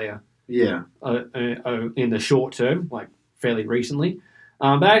Australia. Yeah. In the short term, like fairly recently.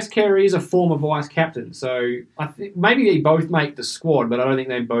 But Alex Carey is a former vice captain, so I think maybe they both make the squad, but I don't think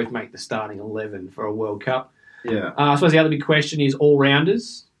they both make the starting 11 for a World Cup. Yeah. I suppose the other big question is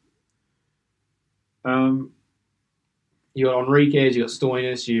all-rounders. You got Enriquez, you got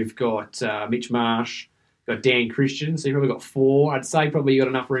Stoinis, you've got Mitch Marsh, you've got Dan Christian, so you've probably got 4. I'd say probably you got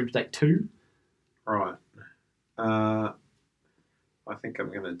enough room to take 2. Right. I think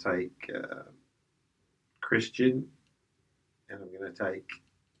I'm going to take Christian, and I'm going to take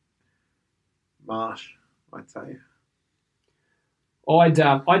Marsh, I'd say.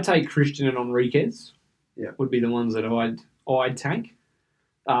 I'd take Christian and Enriquez. Yeah, would be the ones that I'd take.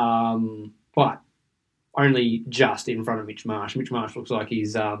 But only just in front of Mitch Marsh. Mitch Marsh looks like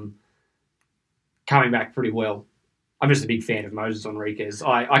he's coming back pretty well. I'm just a big fan of Moses Enriquez.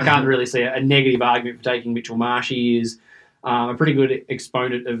 I can't really see a negative argument for taking Mitchell Marsh. He is a pretty good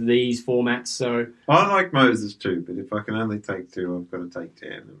exponent of these formats. So I like Moses too, but if I can only take 2, I've got to take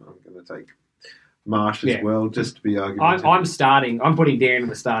Dan, and I'm going to take Marsh as well, just to be argumentative. I'm putting Dan in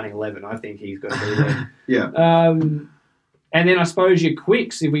the starting 11. I think he's got to be there. Yeah. And then I suppose your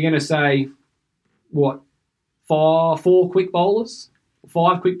quicks, if we're going to say, 4 quick bowlers?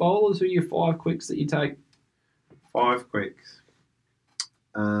 5 quick bowlers? Who are your 5 quicks that you take? 5 quicks.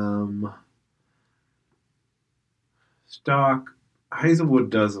 Stark. Hazelwood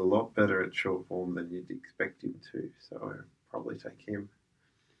does a lot better at short form than you'd expect him to, so I'll probably take him.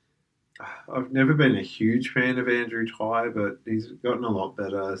 I've never been a huge fan of Andrew Tye, but he's gotten a lot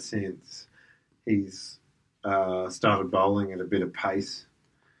better since he's started bowling at a bit of pace,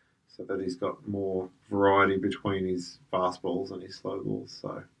 so that he's got more variety between his fast balls and his slow balls.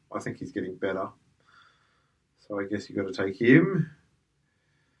 So I think he's getting better. So I guess you've got to take him.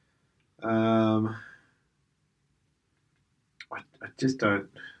 I just don't.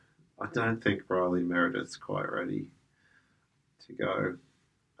 I don't think Riley Meredith's quite ready to go.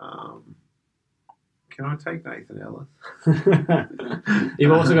 Can I take Nathan Ellis?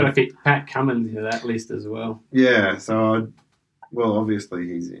 You've also got to fit Pat Cummins into that list as well. Yeah, so obviously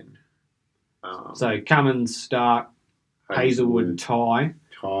he's in. So Cummins, Stark, Hazelwood, Tye,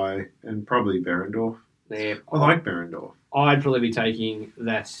 and probably Behrendorff. Yeah, I like Behrendorff. I'd probably be taking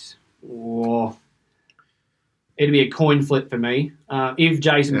that. It'd be a coin flip for me. If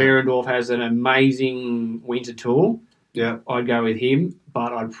Jason Behrendorff has an amazing winter tour, I'd go with him.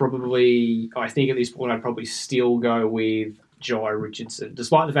 But I think at this point, I'd probably still go with Jai Richardson,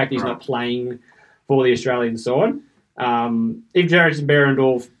 despite the fact he's not playing for the Australian side. If Jason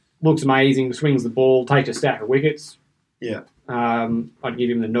Behrendorff looks amazing, swings the ball, takes a stack of wickets, I'd give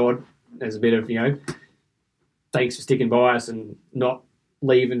him the nod. There's a bit of, thanks for sticking by us and not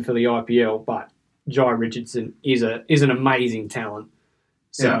leaving for the IPL. But Jai Richardson is an amazing talent.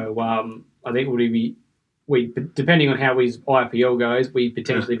 So I think it would be depending on how his IPL goes, we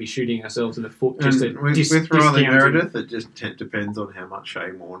potentially be shooting ourselves in the foot. Just And with Riley Meredith, it just depends on how much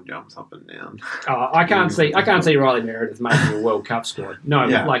Shane Warne jumps up and down. I can't see Riley Meredith making a World Cup squad. No,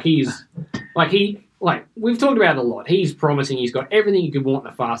 we've talked about it a lot. He's promising. He's got everything you could want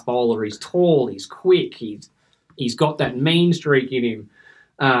in a fast bowler. He's tall. He's quick. He's got that mean streak in him.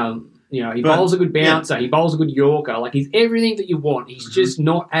 He bowls a good bouncer. He bowls a good Yorker. Like, he's everything that you want. He's just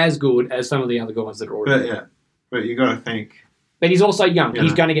not as good as some of the other guys that are already there. But you got to think. But he's also young.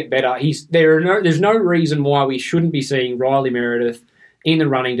 He's going to get better. There's no reason why we shouldn't be seeing Riley Meredith in the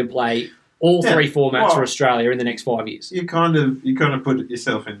running to play all three formats for Australia in the next 5 years. You kind of put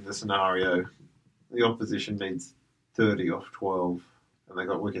yourself in the scenario. The opposition needs 30 off 12, and they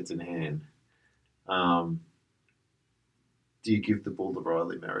got wickets in hand. Do you give the ball to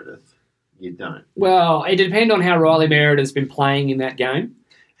Riley Meredith? You don't. Well, it depends on how Riley Meredith's been playing in that game.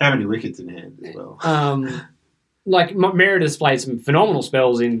 How many wickets in hand as well? Meredith's played some phenomenal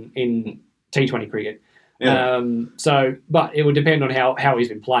spells in T20 cricket. Yeah. But it would depend on how he's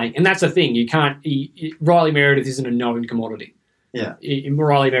been playing. And that's the thing. You can't... Riley Meredith isn't a known commodity. Yeah.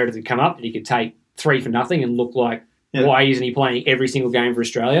 Riley Meredith can come up and he could take 3 for nothing and look like, why isn't he playing every single game for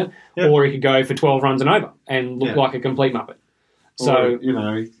Australia? Yeah. Or he could go for 12 runs and over and look like a complete muppet. So,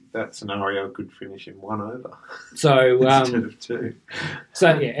 that scenario could finish in 1 over. So instead of 2. So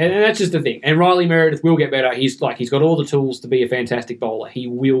and that's just the thing. And Riley Meredith will get better. He's got all the tools to be a fantastic bowler. He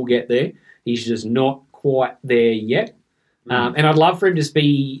will get there. He's just not quite there yet. And I'd love for him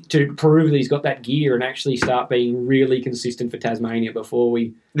to prove that he's got that gear and actually start being really consistent for Tasmania before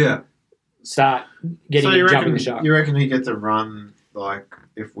we start getting him jumping the shark. You reckon he gets a run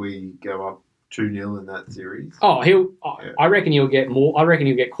if we go up 2-0 in that series? I reckon he'll get more. I reckon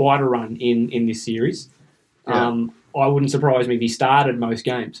he'll get quite a run in this series. I wouldn't surprise me if he started most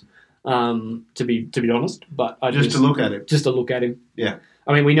games. To be honest, but to look at him. Just to look at him. Yeah.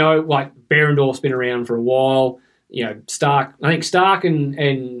 I mean, we know Behrendorff's been around for a while. Stark. I think Stark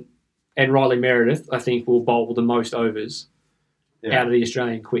and Riley Meredith, I think, will bowl the most overs out of the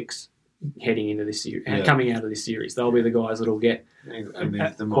Australian quicks heading into this series, coming out of this series. They'll be the guys that'll get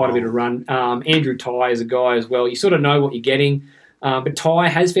quite a bit of run. Andrew Tye is a guy as well. You sort of know what you're getting, but Tye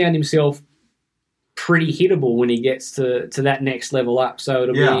has found himself pretty hittable when he gets to that next level up. So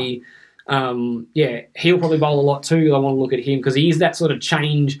it'll be, he'll probably bowl a lot too. I want to look at him because he is that sort of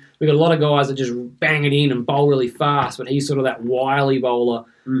change. We've got a lot of guys that just bang it in and bowl really fast, but he's sort of that wily bowler.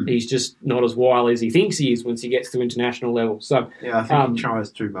 He's just not as wily as he thinks he is once he gets to international level. So I think he tries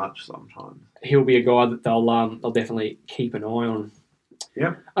too much sometimes. He'll be a guy that they'll definitely keep an eye on.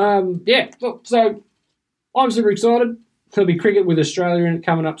 Yep. Look, so I'm super excited. There'll be cricket with Australia in it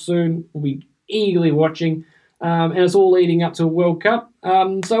coming up soon. We'll be eagerly watching. And it's all leading up to a World Cup.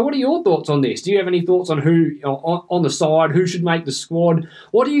 So what are your thoughts on this? Do you have any thoughts on who, on the side, who should make the squad?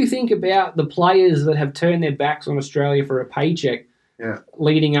 What do you think about the players that have turned their backs on Australia for a paycheck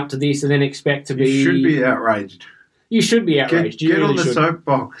leading up to this and then expect to be... You should be outraged. You should be outraged. Get on the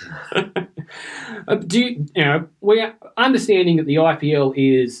soapbox. We're understanding that the IPL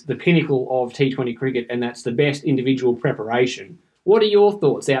is the pinnacle of T20 cricket and that's the best individual preparation. What are your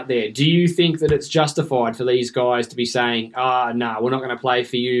thoughts out there? Do you think that it's justified for these guys to be saying, we're not going to play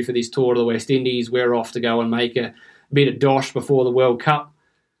for you for this tour to the West Indies. We're off to go and make a bit of dosh before the World Cup?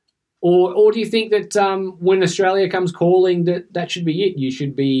 Or do you think that when Australia comes calling, that should be it? You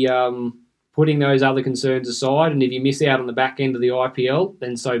should be putting those other concerns aside, and if you miss out on the back end of the IPL,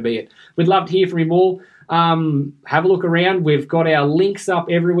 then so be it. We'd love to hear from you all. Have a look around. We've got our links up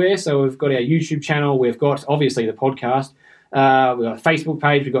everywhere. So we've got our YouTube channel. We've got, obviously, the podcast. We've got a Facebook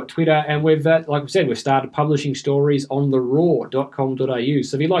page, we've got Twitter, and we've, like we said, we've started publishing stories on theraw.com.au.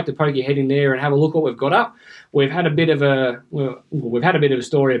 So if you'd like to poke your head in there and have a look at what we've got up, we've had a bit of a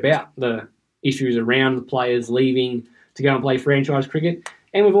story about the issues around the players leaving to go and play franchise cricket,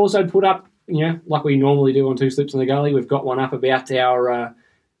 and we've also put up, like we normally do on Two Slips in the Gully, we've got one up about our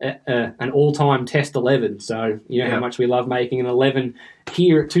an all-time Test 11. So how much we love making an 11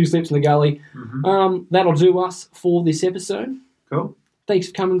 here at Two Slips in the Gully. Mm-hmm. That'll do us for this episode. Cool. Thanks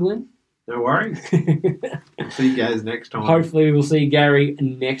for coming, Glenn. No worries. We'll see you guys next time. Hopefully we'll see Gary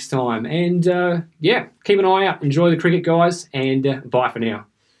next time. And, keep an eye out. Enjoy the cricket, guys. And bye for now.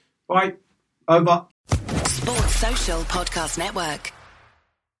 Bye. Over. Sports Social Podcast Network.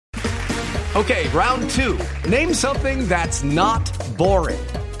 Okay, round 2. Name something that's not boring.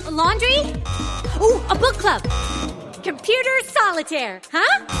 A laundry? Ooh, a book club. Computer solitaire,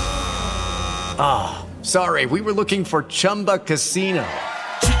 huh? Ah, sorry, we were looking for Chumba Casino.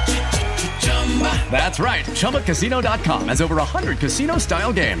 That's right. ChumbaCasino.com has over 100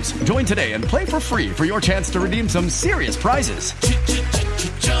 casino-style games. Join today and play for free for your chance to redeem some serious prizes.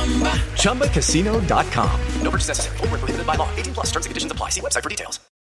 ChumbaCasino.com. No purchase necessary. Void where prohibited by law. 18 plus terms and conditions apply. See website for details.